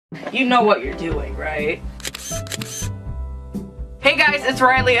You know what you're doing, right? Hey guys, it's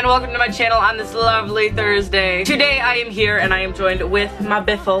Riley and welcome to my channel on this lovely Thursday. Today I am here and I am joined with my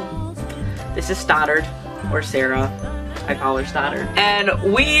biffle. This is Stoddard, or Sarah. I call her Stoddard.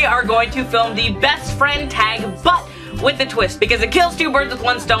 And we are going to film the best friend tag, but with a twist, because it kills two birds with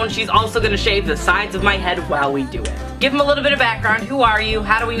one stone. She's also gonna shave the sides of my head while we do it. Give them a little bit of background. Who are you?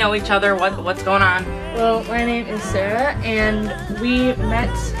 How do we know each other? What's going on? Well, my name is Sarah, and we met.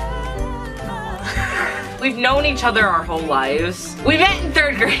 We've known each other our whole lives. We met in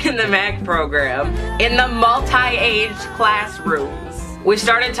 3rd grade in the MAC program, in the multi-age classrooms. We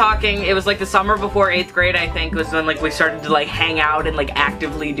started talking, it was like the summer before 8th grade, I think, was when like we started to like hang out and like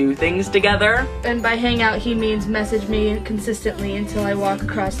actively do things together. And by hang out, he means message me consistently until I walk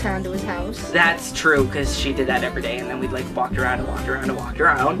across town to his house. That's true, because she did that every day, and then we'd like walked around and walked around and walked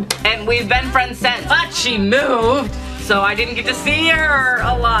around. And we've been friends since, but she moved, so I didn't get to see her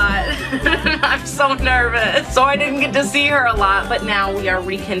a lot. I'm so nervous. So I didn't get to see her a lot, but now we are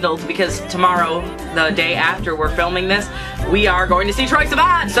rekindled because tomorrow, the day after we're filming this, we are going to see Troye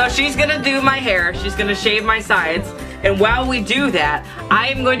Sivan. So she's gonna do my hair, she's gonna shave my sides, and while we do that, I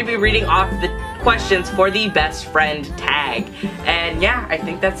am going to be reading off the questions for the best friend tag. And yeah, I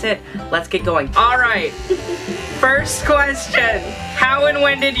think that's it. Let's get going. Alright, first question. How and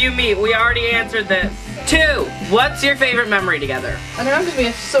when did you meet? We already answered this. 2, what's your favorite memory together? I don't know because we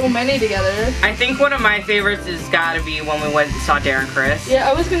have so many together. I think one of my favorites has gotta be when we went and saw Darren Criss. Yeah,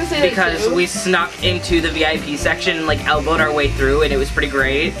 I was gonna say that because too. we snuck into the VIP section and like elbowed our way through and it was pretty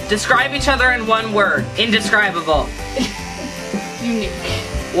great. Describe each other in one word. Indescribable. Unique.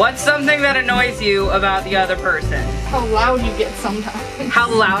 What's something that annoys you about the other person? How loud you get sometimes. How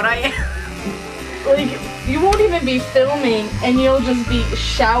loud I am? Like, you won't even be filming and you'll just be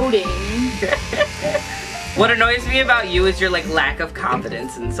shouting. What annoys me about you is your like lack of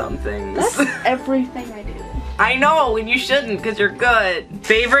confidence in some things. That's everything I do. I know, and you shouldn't because you're good.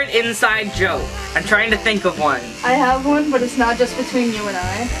 Favorite inside joke? I'm trying to think of one. I have one, but it's not just between you and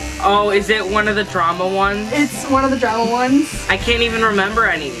I. Oh, is it one of the drama ones? It's one of the drama ones. I can't even remember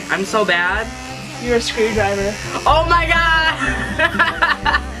any. I'm so bad. You're a screwdriver. Oh my god!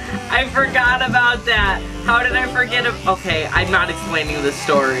 I forgot about that. How did I forget it? Okay, I'm not explaining the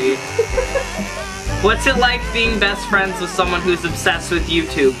story. What's it like being best friends with someone who's obsessed with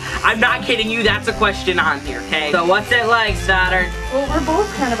YouTube? I'm not kidding you, that's a question on here, okay? So what's it like, Stoddard? Well, we're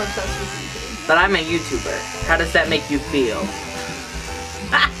both kind of obsessed with YouTube. But I'm a YouTuber. How does that make you feel?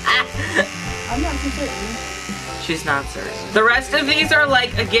 I'm not too certain. She's not certain. The rest of these are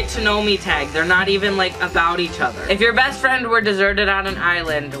like a get to know me tag. They're not even like about each other. If your best friend were deserted on an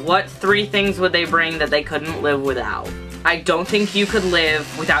island, what 3 things would they bring that they couldn't live without? I don't think you could live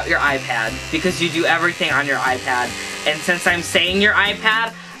without your iPad because you do everything on your iPad. And since I'm saying your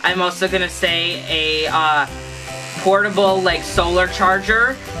iPad, I'm also gonna say a portable like solar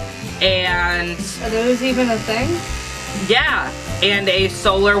charger and... Are those even a thing? Yeah, and a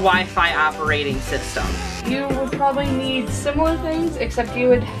solar Wi-Fi operating system. You would probably need similar things, except you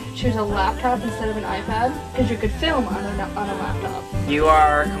would choose a laptop instead of an iPad, because you could film on a laptop. You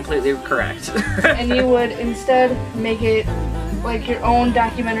are completely correct. And you would instead make it like your own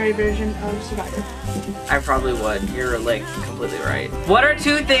documentary version of Survivor. I probably would. You're like completely right. What are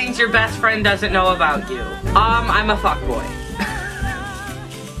 2 things your best friend doesn't know about you? I'm a fuckboy.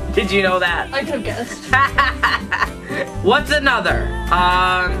 Did you know that? I could have guessed. What's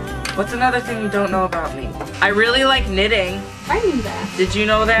another thing you don't know about me? I really like knitting. I knew that. Did you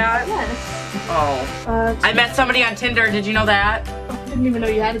know that? Yes. Oh. I met somebody on Tinder. Did you know that? I didn't even know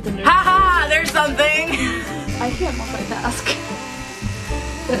you had a Tinder. Haha, there's something. I can't multitask.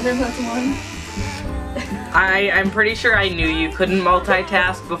 That's one. I'm pretty sure I knew you couldn't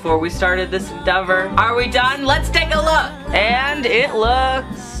multitask before we started this endeavor. Are we done? Let's take a look. And it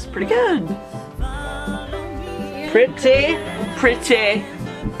looks pretty good. Pretty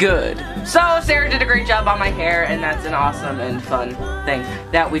good. So Sarah did a great job on my hair, and that's an awesome and fun thing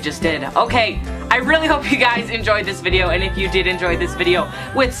that we just did. Okay, I really hope you guys enjoyed this video, and if you did enjoy this video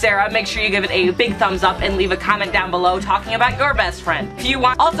with Sarah, make sure you give it a big thumbs up and leave a comment down below talking about your best friend. If you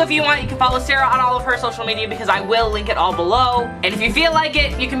want, you can follow Sarah on all of her social media because I will link it all below. And if you feel like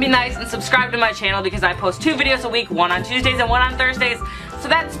it, you can be nice and subscribe to my channel because I post 2 videos a week, one on Tuesdays and one on Thursdays. So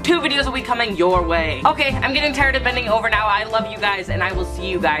that's 2 videos a week coming your way. Okay, I'm getting tired of bending over now. I love you guys, and I will see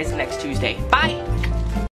you guys next Tuesday. Bye!